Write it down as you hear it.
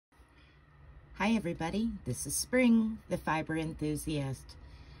Hi everybody, this is Spring, the fiber enthusiast,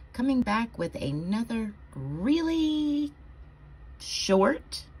 coming back with another really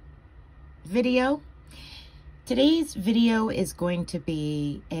short video. Today's video is going to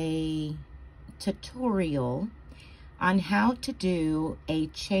be a tutorial on how to do a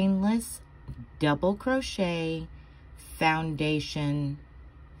chainless double crochet foundation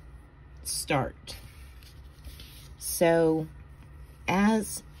start. So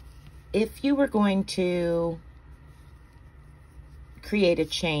if you were going to create a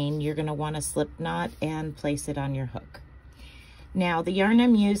chain, you're going to want a slip knot and place it on your hook. Now, the yarn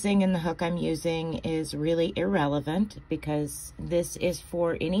I'm using and the hook I'm using is really irrelevant because this is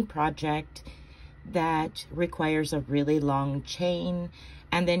for any project that requires a really long chain,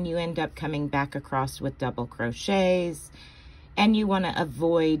 and then you end up coming back across with double crochets, and you want to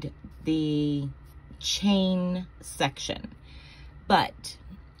avoid the chain section. But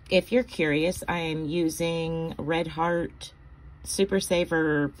if you're curious, I am using Red Heart Super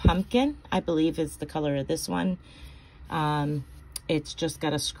Saver Pumpkin, I believe is the color of this one. It's just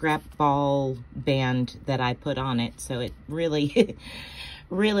got a scrap ball band that I put on it, so it really,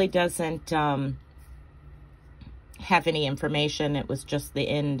 really doesn't have any information. It was just the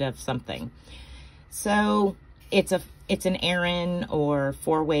end of something. So it's an Aran or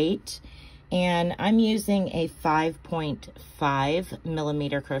 4-weight. And I'm using a 5.5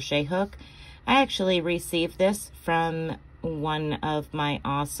 millimeter crochet hook. I actually received this from one of my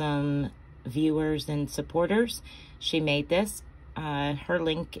awesome viewers and supporters. She made this. Her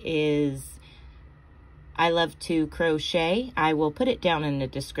link is I Love to Crochet. I will put it down in the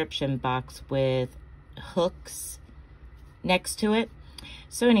description box with hooks next to it.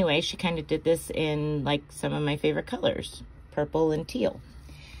 So anyway, she kind of did this in like some of my favorite colors, purple and teal.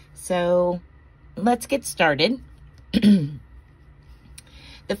 So let's get started. The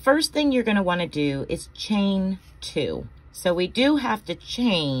first thing you're going to want to do is chain 2. So we do have to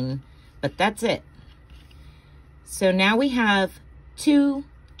chain, but that's it. So now we have 2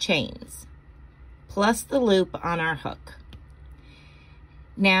 chains plus the loop on our hook.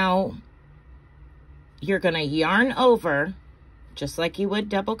 Now you're going to yarn over just like you would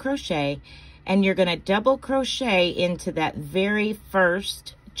double crochet, and you're going to double crochet into that very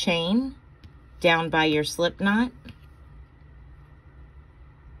first chain down by your slip knot.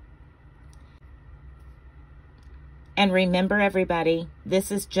 And remember, everybody, this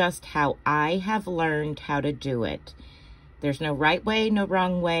is just how I have learned how to do it. There's no right way, no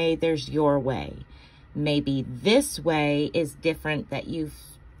wrong way. There's your way. Maybe this way is different that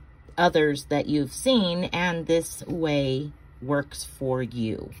others that you've seen, and this way works for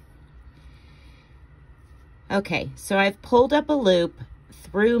you. Okay, so I've pulled up a loop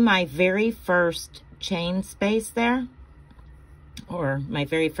through my very first chain space there, or my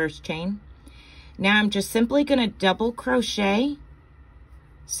very first chain. Now I'm just simply going to double crochet.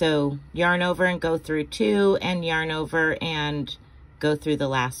 So yarn over and go through 2, and yarn over and go through the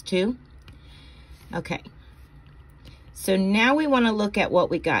last 2. Okay, so now we want to look at what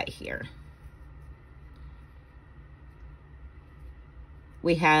we got here.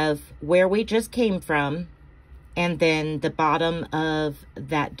 We have where we just came from, and then the bottom of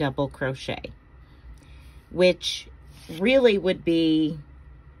that double crochet, which really would be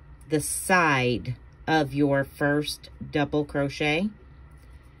the side of your first double crochet.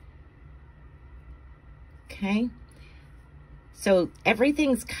 Okay, so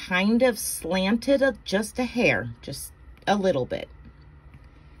everything's kind of slanted just a hair, just a little bit.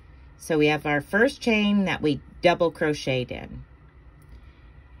 So we have our first chain that we double crocheted in.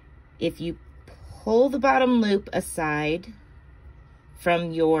 If you pull the bottom loop aside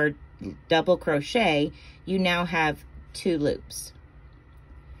from your double crochet, you now have 2 loops.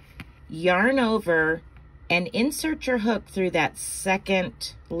 Yarn over and insert your hook through that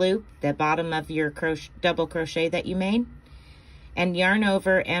second loop, the bottom of your double crochet that you made, and yarn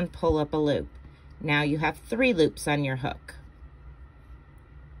over and pull up a loop. Now you have 3 loops on your hook.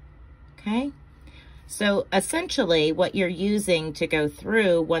 Okay? So essentially what you're using to go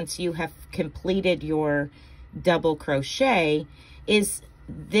through once you have completed your double crochet is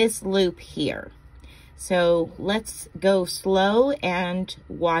this loop here. So let's go slow and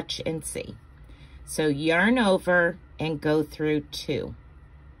watch and see. So yarn over and go through 2.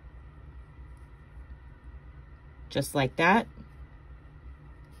 Just like that.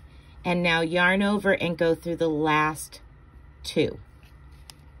 And now yarn over and go through the last 2.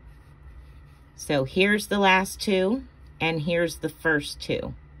 So here's the last 2, and here's the first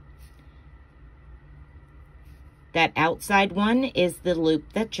 2. That outside one is the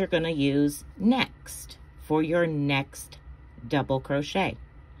loop that you're going to use next for your next double crochet.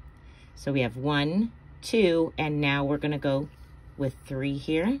 So we have 1, 2, and now we're going to go with 3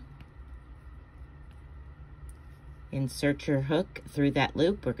 here. Insert your hook through that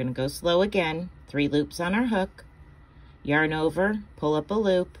loop. We're going to go slow again. 3 loops on our hook. Yarn over, pull up a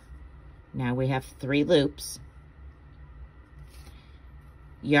loop. Now we have 3 loops.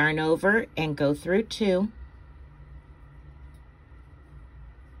 Yarn over and go through 2.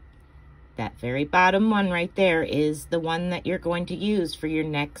 That very bottom one right there is the one that you're going to use for your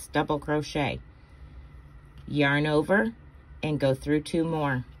next double crochet. Yarn over and go through 2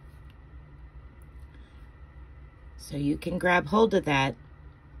 more. So you can grab hold of that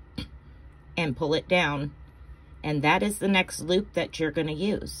and pull it down, and that is the next loop that you're going to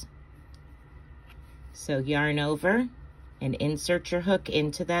use. So yarn over and insert your hook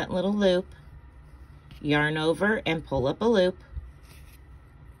into that little loop. Yarn over and pull up a loop.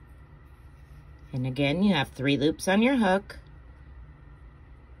 And again, you have 3 loops on your hook.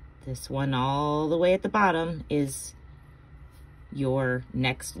 This one all the way at the bottom is your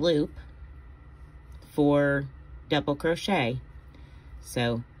next loop for double crochet.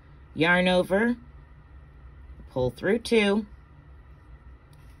 So yarn over, pull through 2,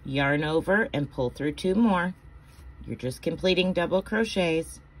 yarn over and pull through 2 more. You're just completing double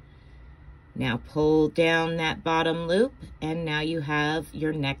crochets. Now pull down that bottom loop, and now you have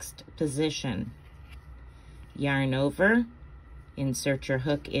your next position. Yarn over, insert your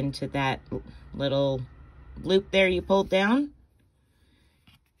hook into that little loop there you pulled down.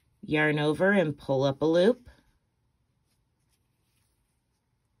 Yarn over and pull up a loop.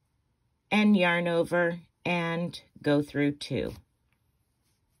 And yarn over and go through 2.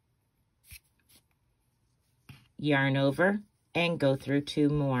 Yarn over and go through 2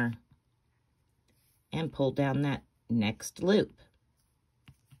 more. And pull down that next loop.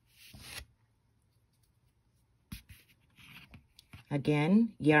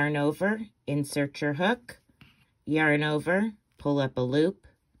 Again, yarn over, insert your hook, yarn over, pull up a loop.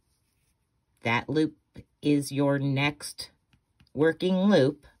 That loop is your next working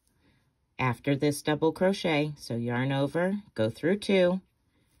loop after this double crochet. So yarn over, go through 2,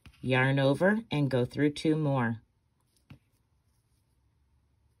 yarn over, and go through 2 more.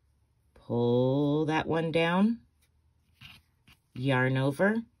 Pull that one down, yarn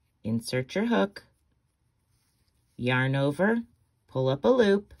over, insert your hook, yarn over, pull up a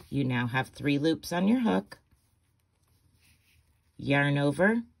loop. You now have 3 loops on your hook. Yarn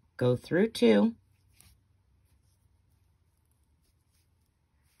over, go through 2.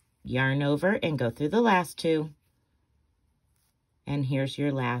 Yarn over and go through the last 2. And here's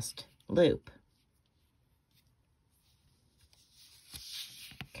your last loop.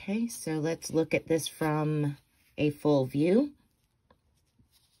 Okay, so let's look at this from a full view.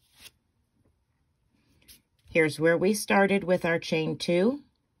 Here's where we started with our chain 2.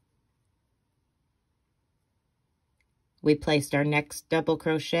 We placed our next double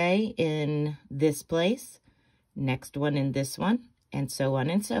crochet in this place, next one in this one, and so on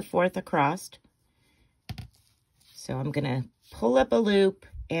and so forth across. So I'm going to pull up a loop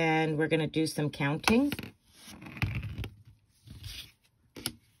and we're going to do some counting.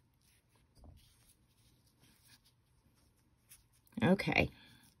 Okay,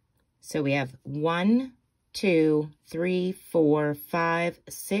 so we have 1, 2, 3, 4, 5,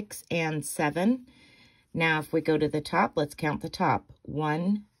 6, and 7. Now, if we go to the top, let's count the top.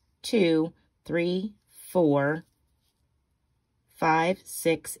 1, 2, 3, 4, 5,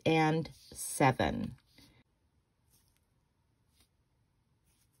 6, and 7.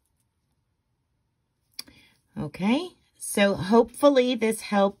 Okay, so hopefully this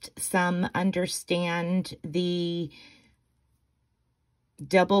helped some understand the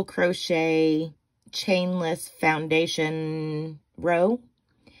double crochet chainless foundation row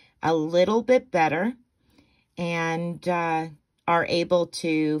a little bit better, and are able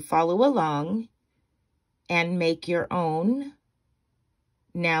to follow along and make your own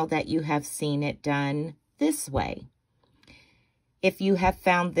now that you have seen it done this way. If you have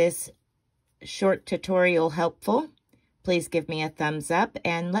found this short tutorial helpful, please give me a thumbs up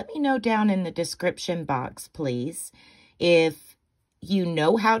and let me know down in the description box, please, if you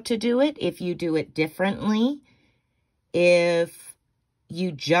know how to do it, if you do it differently, if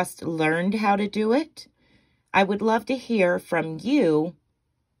you just learned how to do it. I would love to hear from you.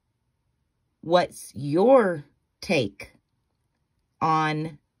 What's your take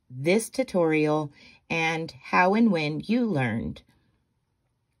on this tutorial and how and when you learned?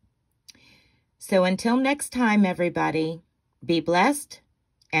 So until next time, everybody, be blessed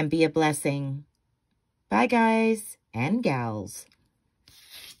and be a blessing. Bye, guys and gals.